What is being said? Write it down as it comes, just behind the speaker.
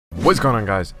What's going on,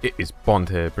 guys? It is Bond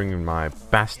here, bringing my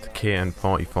best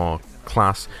KN-44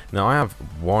 class. Now I have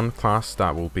one class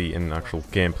that will be in actual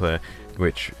gameplay,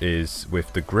 which is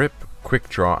with the grip, quick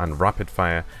draw and rapid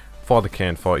fire for the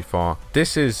KN-44.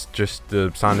 This is just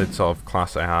the standard sort of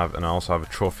class I have, and I also have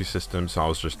a trophy system, so I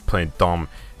was just playing Dom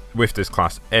with this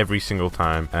class every single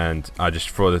time, and I just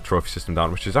throw the trophy system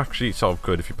down, which is actually sort of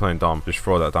good if you're playing Dom. Just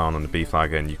throw that down on the B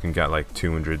flag and you can get like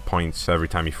 200 points every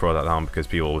time you throw that down, because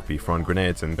people would be throwing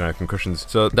grenades and concussions.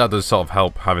 So that does sort of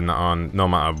help, having that on no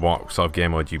matter what sort of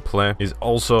game mode you play. It's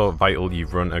also vital you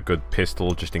run a good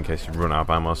pistol just in case you run out of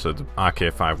ammo. So the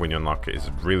RK5, when you unlock it, is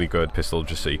a really good pistol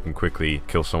just so you can quickly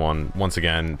kill someone. Once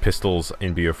again, pistols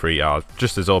in BO3 are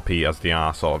just as OP as they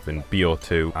are sort of in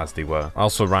BO2 as they were. I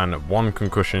also ran one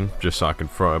concussion just so I can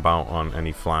throw it about on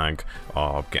any flag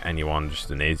or get anyone, just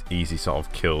an easy sort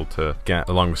of kill to get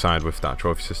alongside with that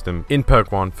trophy system. In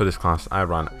perk 1 for this class, I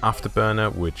ran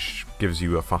Afterburner, which gives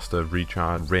you a faster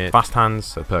recharge rate. Fast hands,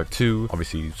 so perk 2,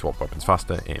 obviously you swap weapons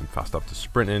faster, aim fast after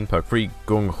sprinting. Perk 3,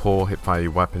 gung ho, hip fire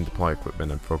your weapon, deploy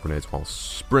equipment and throw grenades while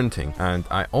sprinting. And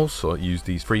I also use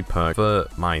these 3 perks for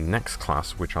my next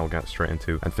class, which I'll get straight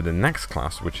into. And for the next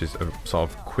class, which is a sort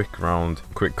of quick round,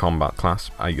 quick combat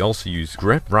class, I also use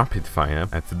grip, rapid fire,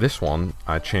 and for this one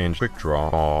I changed quick draw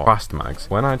or fast mags.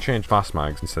 When I changed fast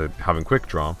mags instead of having quick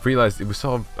draw, I realized it was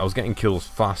sort of, I was getting kills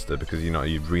faster because, you know,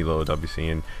 you'd reload obviously,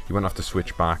 and you wouldn't have to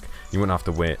switch back, you wouldn't have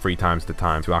to wait 3 times the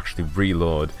time to actually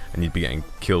reload, and you'd be getting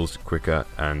kills quicker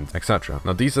and etc.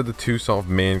 Now these are the 2 sort of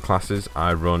main classes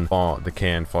I run for the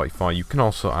KN-44. You can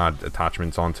also add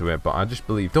attachments onto it, but I just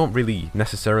believe don't really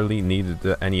necessarily need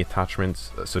any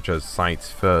attachments such as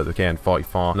sights for the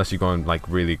KN-44 unless you're going like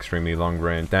really extremely long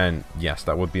range. Then yes,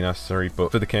 that would be necessary,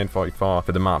 but for the KN-44,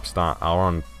 for the maps that are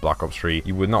on Black Ops 3,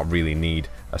 you would not really need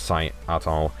a sight at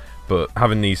all. But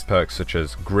having these perks such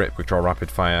as grip, which are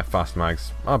rapid fire, fast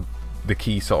mags, are the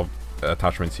key sort of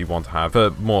attachments you want to have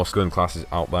for most gun classes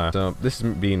out there. So this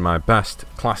has been my best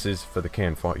classes for the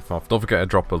KN-44. Don't forget to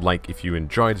drop a like if you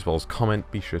enjoyed, as well as comment.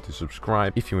 Be sure to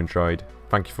subscribe if you enjoyed.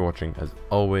 Thank you for watching. As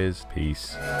always,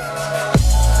 peace.